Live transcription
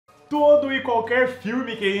todo e qualquer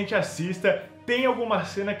filme que a gente assista tem alguma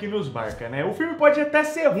cena que nos marca, né? O filme pode até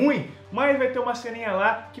ser ruim, mas vai ter uma ceninha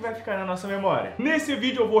lá que vai ficar na nossa memória. Nesse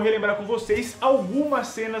vídeo eu vou relembrar com vocês algumas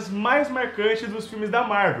cenas mais marcantes dos filmes da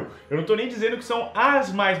Marvel. Eu não tô nem dizendo que são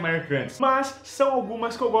as mais marcantes, mas são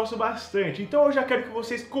algumas que eu gosto bastante. Então eu já quero que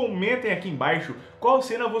vocês comentem aqui embaixo qual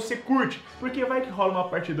cena você curte, porque vai que rola uma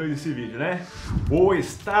parte 2 desse vídeo, né? O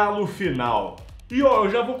estalo final. E ó,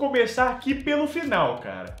 eu já vou começar aqui pelo final,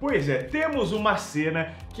 cara. Pois é, temos uma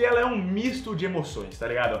cena que ela é um misto de emoções, tá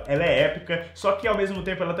ligado? Ela é épica, só que ao mesmo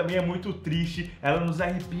tempo ela também é muito triste, ela nos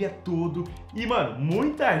arrepia todo. E mano,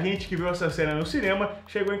 muita gente que viu essa cena no cinema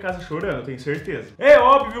chegou em casa chorando, tenho certeza. É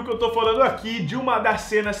óbvio que eu tô falando aqui de uma das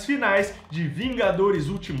cenas finais de Vingadores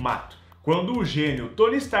Ultimato, quando o gênio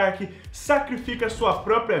Tony Stark sacrifica sua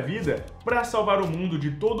própria vida para salvar o mundo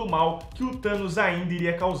de todo o mal que o Thanos ainda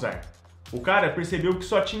iria causar. O cara percebeu que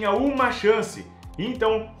só tinha uma chance,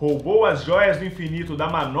 então roubou as joias do infinito da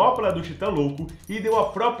manopla do Titã Louco e deu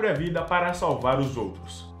a própria vida para salvar os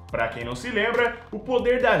outros. Para quem não se lembra, o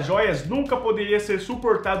poder das joias nunca poderia ser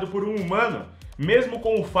suportado por um humano. Mesmo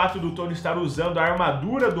com o fato do Tony estar usando a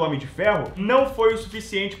armadura do Homem de Ferro, não foi o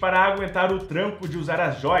suficiente para aguentar o tranco de usar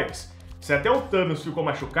as joias. Se até o Thanos ficou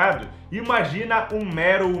machucado, imagina um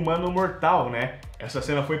mero humano mortal, né? Essa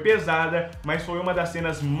cena foi pesada, mas foi uma das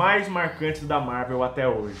cenas mais marcantes da Marvel até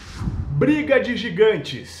hoje. Briga de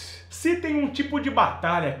gigantes. Se tem um tipo de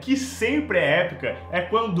batalha que sempre é épica, é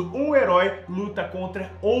quando um herói luta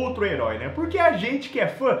contra outro herói, né? Porque a gente que é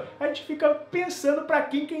fã, a gente fica pensando pra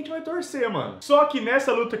quem que a gente vai torcer, mano. Só que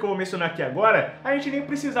nessa luta que eu vou mencionar aqui agora, a gente nem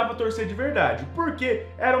precisava torcer de verdade, porque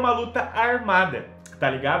era uma luta armada. Tá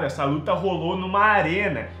ligado? Essa luta rolou numa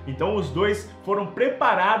arena, então os dois foram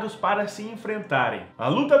preparados para se enfrentarem. A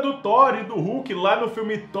luta do Thor e do Hulk lá no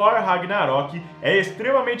filme Thor Ragnarok é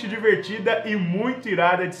extremamente divertida e muito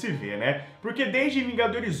irada de se ver, né? Porque desde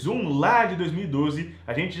Vingadores 1, lá de 2012,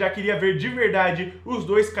 a gente já queria ver de verdade os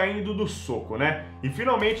dois caindo do soco, né? E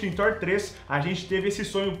finalmente em Thor 3, a gente teve esse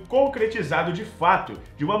sonho concretizado de fato,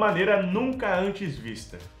 de uma maneira nunca antes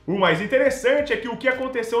vista. O mais interessante é que o que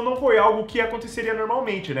aconteceu não foi algo que aconteceria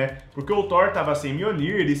normalmente, né? Porque o Thor estava sem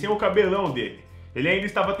Mjolnir e sem o cabelão dele. Ele ainda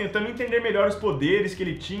estava tentando entender melhor os poderes que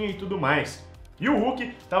ele tinha e tudo mais. E o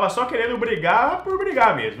Hulk estava só querendo brigar por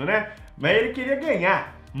brigar mesmo, né? Mas ele queria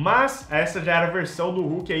ganhar. Mas essa já era a versão do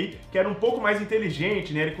Hulk aí, que era um pouco mais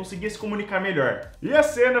inteligente, né? Ele conseguia se comunicar melhor. E a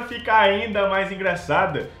cena fica ainda mais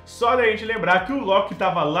engraçada, só da gente lembrar que o Loki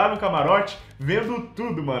tava lá no camarote, vendo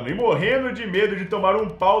tudo, mano, e morrendo de medo de tomar um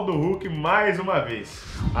pau do Hulk mais uma vez.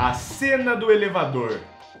 A cena do elevador.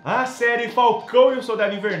 A série Falcão e o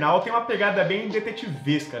Soldado Invernal tem uma pegada bem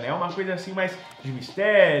detetivesca, né? Uma coisa assim mais de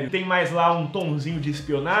mistério, tem mais lá um tonzinho de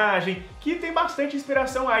espionagem, que tem bastante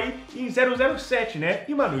inspiração aí em 007, né?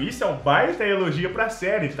 E mano, isso é um baita elogio pra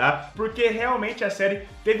série, tá? Porque realmente a série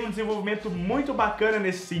teve um desenvolvimento muito bacana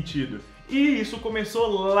nesse sentido. E isso começou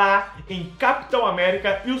lá em Capitão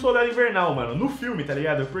América e o Soldado Invernal, mano, no filme, tá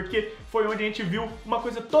ligado? Porque foi onde a gente viu uma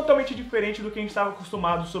coisa totalmente diferente do que a gente estava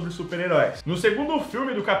acostumado sobre super-heróis. No segundo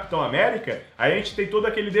filme do Capitão América, a gente tem todo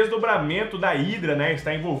aquele desdobramento da Hydra, né?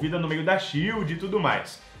 Está envolvida no meio da SHIELD e tudo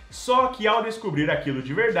mais. Só que ao descobrir aquilo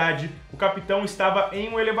de verdade, o Capitão estava em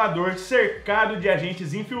um elevador cercado de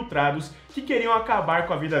agentes infiltrados que queriam acabar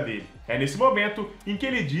com a vida dele. É nesse momento em que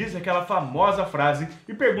ele diz aquela famosa frase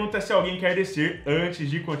e pergunta se alguém quer descer antes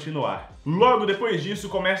de continuar. Logo depois disso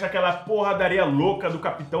começa aquela porradaria louca do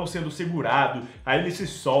Capitão sendo segurado, aí ele se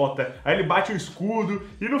solta, aí ele bate o escudo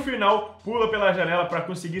e no final pula pela janela para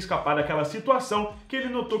conseguir escapar daquela situação que ele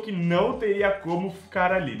notou que não teria como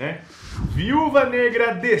ficar ali, né? Viúva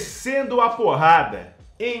Negra descendo a porrada.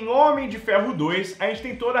 Em Homem de Ferro 2, a gente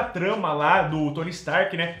tem toda a trama lá do Tony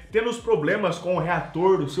Stark, né, tendo os problemas com o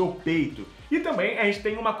reator do seu peito. E também a gente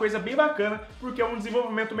tem uma coisa bem bacana, porque é um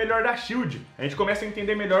desenvolvimento melhor da SHIELD. A gente começa a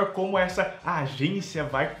entender melhor como essa agência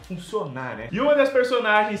vai funcionar, né? E uma das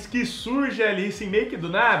personagens que surge ali, assim, meio que do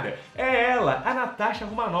nada, é ela, a Natasha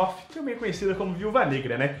Romanoff, também conhecida como Viúva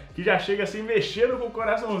Negra, né? Que já chega assim, mexendo com o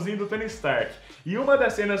coraçãozinho do Tony Stark. E uma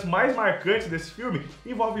das cenas mais marcantes desse filme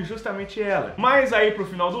envolve justamente ela. Mas aí pro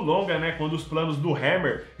final do longa, né, quando os planos do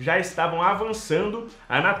Hammer já estavam avançando,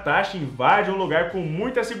 a Natasha invade um lugar com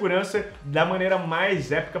muita segurança da maneira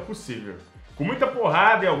mais épica possível. Com muita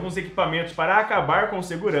porrada e alguns equipamentos para acabar com os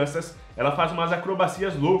seguranças, ela faz umas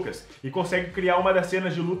acrobacias loucas e consegue criar uma das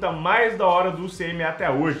cenas de luta mais da hora do UCM até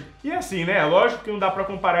hoje. E assim, né, lógico que não dá pra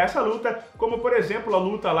comparar essa luta, como por exemplo a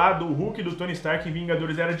luta lá do Hulk e do Tony Stark em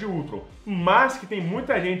Vingadores Era de Ultron, mas que tem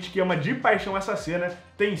muita gente que ama de paixão essa cena,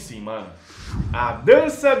 tem sim, mano. A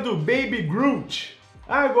dança do Baby Groot.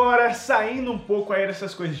 Agora, saindo um pouco aí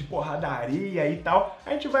dessas coisas de porradaria e tal, a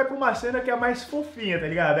gente vai pra uma cena que é mais fofinha, tá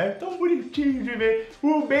ligado? É tão bonitinho de ver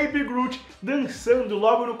o Baby Groot dançando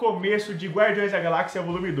logo no começo de Guardiões da Galáxia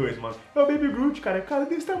Volume 2, mano. É o Baby Groot, cara,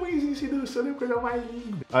 desse tamanhozinho se dançando, é a coisa mais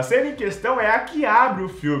linda. A cena em questão é a que abre o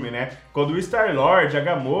filme, né? Quando o Star-Lord, a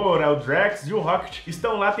Gamora, o Drax e o Rocket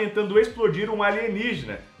estão lá tentando explodir um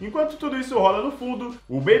alienígena. Enquanto tudo isso rola no fundo,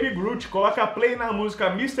 o Baby Groot coloca play na música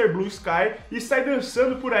Mr. Blue Sky e sai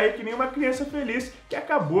dançando por aí que nem uma criança feliz que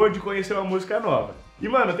acabou de conhecer uma música nova. E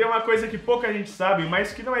mano, tem uma coisa que pouca gente sabe,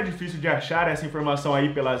 mas que não é difícil de achar essa informação aí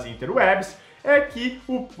pelas interwebs, é que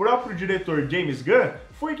o próprio diretor James Gunn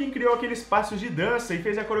foi quem criou aqueles passos de dança e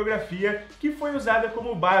fez a coreografia que foi usada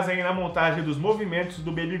como base aí na montagem dos movimentos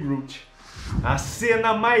do Baby Groot. A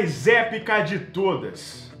cena mais épica de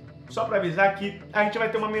todas. Só pra avisar que a gente vai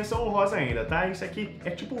ter uma menção honrosa ainda, tá? Isso aqui é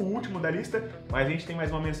tipo o último da lista, mas a gente tem mais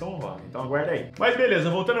uma menção honrosa, então aguarda aí. Mas beleza,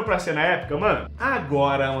 voltando pra cena épica, mano.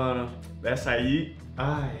 Agora, mano, essa aí...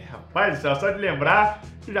 Ai, rapaz do céu, só de lembrar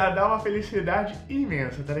já dá uma felicidade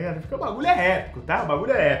imensa, tá ligado? Porque o bagulho é épico, tá? O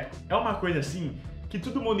bagulho é épico. É uma coisa assim que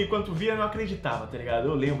todo mundo, enquanto via, não acreditava, tá ligado?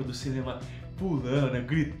 Eu lembro do cinema pulando,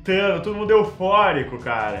 gritando, todo mundo eufórico,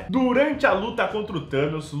 cara. Durante a luta contra o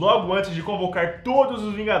Thanos, logo antes de convocar todos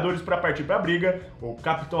os Vingadores pra partir pra briga, o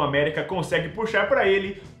Capitão América consegue puxar pra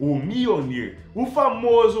ele o Mjolnir, o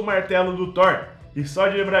famoso martelo do Thor. E só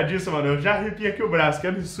de lembrar disso, mano, eu já arrepio aqui o braço, que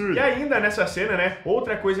absurdo. E ainda nessa cena, né,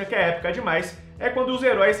 outra coisa que é épica demais é quando os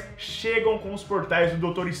heróis chegam com os portais do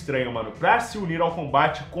Doutor Estranho, mano, pra se unir ao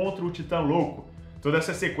combate contra o Titã Louco. Toda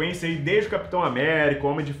essa sequência aí, desde o Capitão América,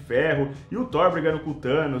 o Homem de Ferro e o Thor brigando com o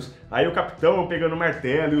Thanos, aí o Capitão pegando o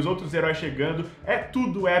martelo e os outros heróis chegando, é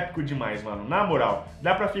tudo épico demais, mano. Na moral,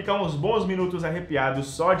 dá pra ficar uns bons minutos arrepiados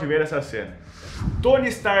só de ver essa cena. Tony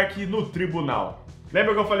Stark no tribunal.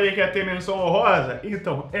 Lembra que eu falei que ia ter menção honrosa?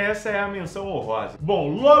 Então, essa é a menção honrosa. Bom,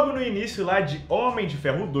 logo no início lá de Homem de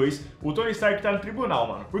Ferro 2, o Tony Stark tá no tribunal,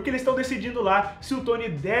 mano. Porque eles estão decidindo lá se o Tony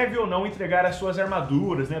deve ou não entregar as suas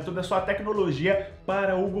armaduras, né? Toda a sua tecnologia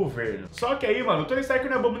para o governo. Só que aí, mano, o Tony Stark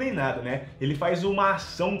não é bobo nem nada, né? Ele faz uma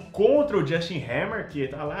ação contra o Justin Hammer, que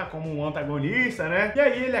tá lá como um antagonista, né? E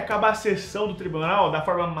aí ele acaba a sessão do tribunal da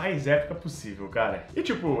forma mais épica possível, cara. E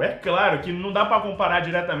tipo, é claro que não dá pra comparar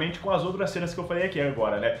diretamente com as outras cenas que eu falei aqui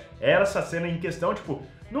agora, né? Essa cena em questão, tipo,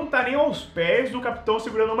 não tá nem aos pés do Capitão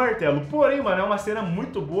segurando o martelo. Porém, mano, é uma cena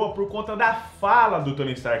muito boa por conta da fala do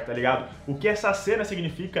Tony Stark, tá ligado? O que essa cena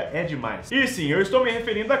significa é demais. E sim, eu estou me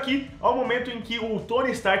referindo aqui ao momento em que o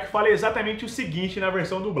Tony Stark fala exatamente o seguinte na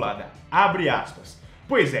versão dublada. Abre aspas.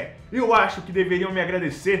 Pois é, eu acho que deveriam me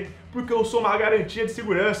agradecer porque eu sou uma garantia de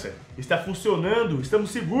segurança. Está funcionando,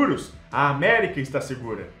 estamos seguros. A América está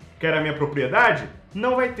segura. Quer a minha propriedade?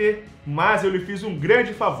 Não vai ter, mas eu lhe fiz um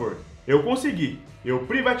grande favor. Eu consegui. Eu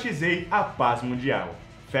privatizei a paz mundial.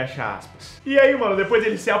 Fecha aspas. E aí, mano, depois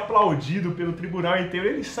dele ser aplaudido pelo tribunal inteiro,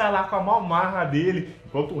 ele sai lá com a mão marra dele,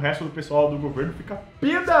 enquanto o resto do pessoal do governo fica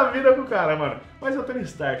pé da vida com o cara, mano. Mas é o Tony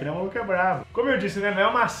Stark, né? O maluco é bravo. Como eu disse, né? Não é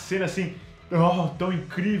uma cena assim... tão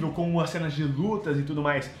incrível como as cenas de lutas e tudo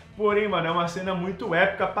mais. Porém, mano, é uma cena muito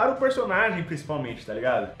épica para o personagem, principalmente, tá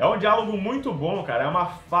ligado? É um diálogo muito bom, cara. É uma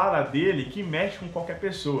fala dele que mexe com qualquer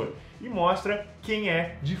pessoa e mostra quem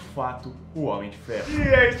é, de fato, o Homem de Ferro. E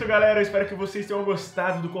é isso, galera. Eu espero que vocês tenham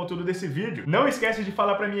gostado do conteúdo desse vídeo. Não esquece de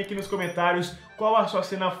falar pra mim aqui nos comentários qual a sua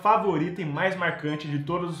cena favorita e mais marcante de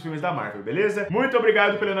todos os filmes da Marvel, beleza? Muito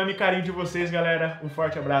obrigado pelo enorme carinho de vocês, galera. Um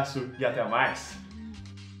forte abraço e até mais.